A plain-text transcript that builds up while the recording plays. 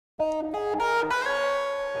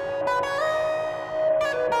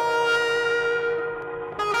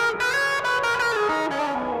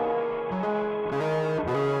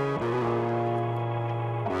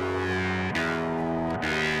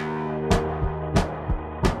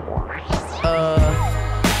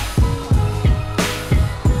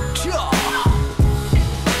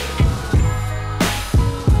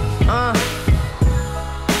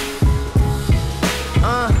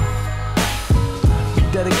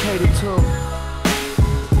Dedicated to.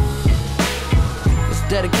 It's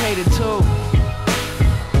dedicated to.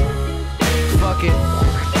 Fuck it.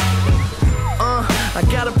 I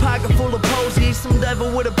got a pocket full of posies, some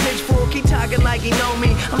devil with a pitchfork, he talking like he know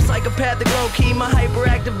me. I'm psychopathic low-key, my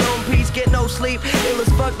hyperactive dome piece, get no sleep. Ill as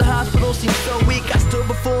fuck, the hospital seems so weak. I stood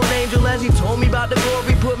before an angel as he told me about the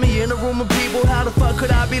glory. Put me in a room of people, how the fuck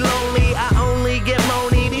could I be lonely? I only get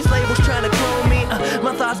moany, these labels trying to clone me.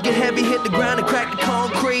 My thoughts get heavy, hit the ground and crack the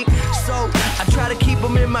concrete. So I try to keep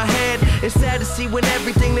them in my head. It's sad to see when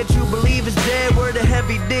everything that you believe is dead. Word to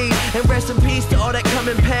Heavy D, and rest in peace to all that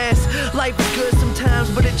coming past. Life is good sometimes,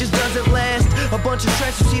 but it just doesn't last. A bunch of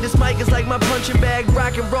stress, you see this mic is like my punching bag.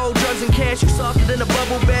 Rock and roll, drugs and cash, you softer than a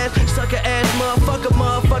bubble bath. Sucker ass motherfucker,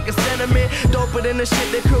 motherfucking sentiment. Doper than the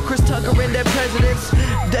shit that killed Chris Tucker and their presidents.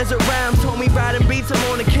 Desert rhymes, told me riding beats,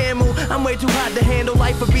 I'm on a camel. I'm way too hot to handle,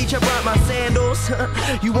 life a beach, I brought my sandals.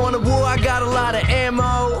 You want a war, I got a lot of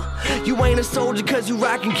ammo. You ain't a soldier cause you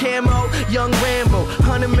rockin' camo. Young Rambo,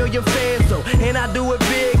 100 million fans though, and I do it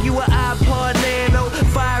big, you a iPod Nano.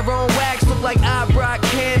 Fire on wax, look like I brought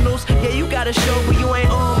candles. Yeah, you got a show but you ain't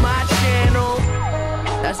on my channel.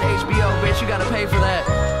 That's HBO, bitch, you gotta pay for that.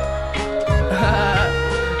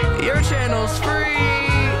 Your channel's free.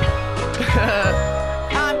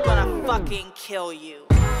 I'm gonna fucking kill you.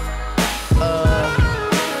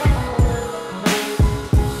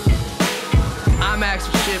 I'm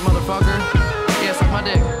asking shit, motherfucker. Yeah, suck my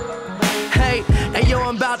dick. Hey, yo,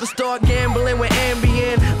 I'm about to start gambling with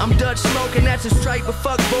Ambien. I'm Dutch smoking, that's a strike, but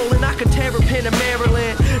fuck bowling. I could tear a pin in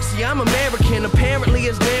Maryland. See, I'm American, apparently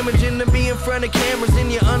it's damaging to be in front of cameras in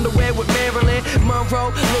your underwear with Marilyn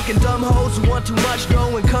Monroe. Looking dumb hoes who want too much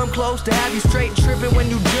dough and come close to have you straight tripping when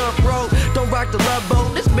you jump rope. Don't rock the love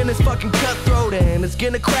boat, this business fucking cutthroat, and it's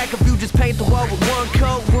gonna crack if you just paint the wall with one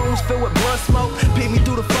coat. Rooms filled with blunt smoke, peek me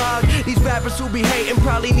through the fog. These rappers who be hating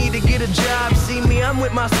probably need to get a job. See me, I'm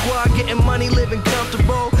with my squad, getting money, living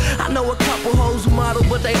comfortable. I know a couple hoes who model,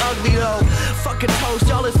 but they ugly though. Fucking toast,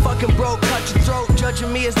 y'all is fucking broke, cut your throat.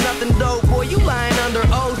 Judging me is nothing dope, boy, you lying under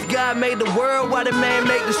oath. God made the world, why did man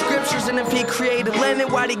make the scriptures? And if he created Lenin,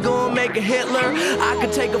 why'd he go and make a Hitler? I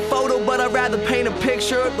could take a photo, but I'd rather paint a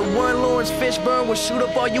picture. The one Lawrence Fishburne will shoot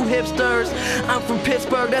up all you hipsters. I'm from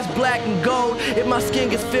Pittsburgh, that's black and gold. If my skin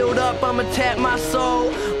gets filled up, I'ma tap my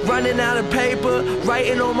soul. Running out of paper,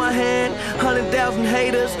 writing on my hand. 100,000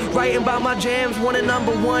 haters, writing about my jams. Want a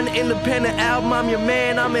 #1 independent album, I'm your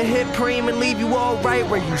man. I'm a hit preem and leave you all right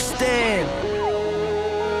where you stand.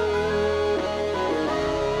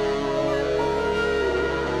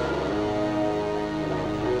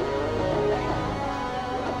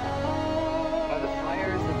 Are the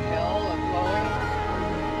fires of hell a-glowing?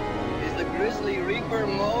 Is the grisly reaper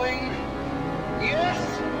mowing? Yes!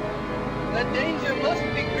 The danger must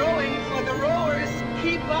be growing, for the rowers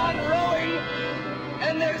keep on rowing,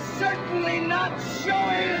 and they're certainly not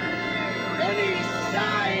showing any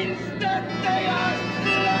signs that they are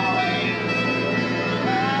slowing.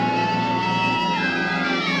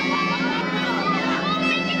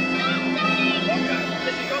 Look up,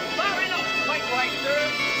 this is go far enough. Quite right, sir.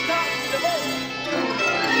 Stop the boat.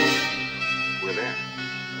 We're there.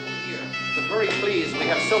 Oh, dear. But hurry, please. We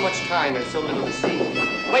have so much time and so little to see.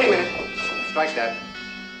 Wait a minute. Strike that.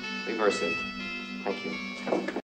 Reverse it. Thank you.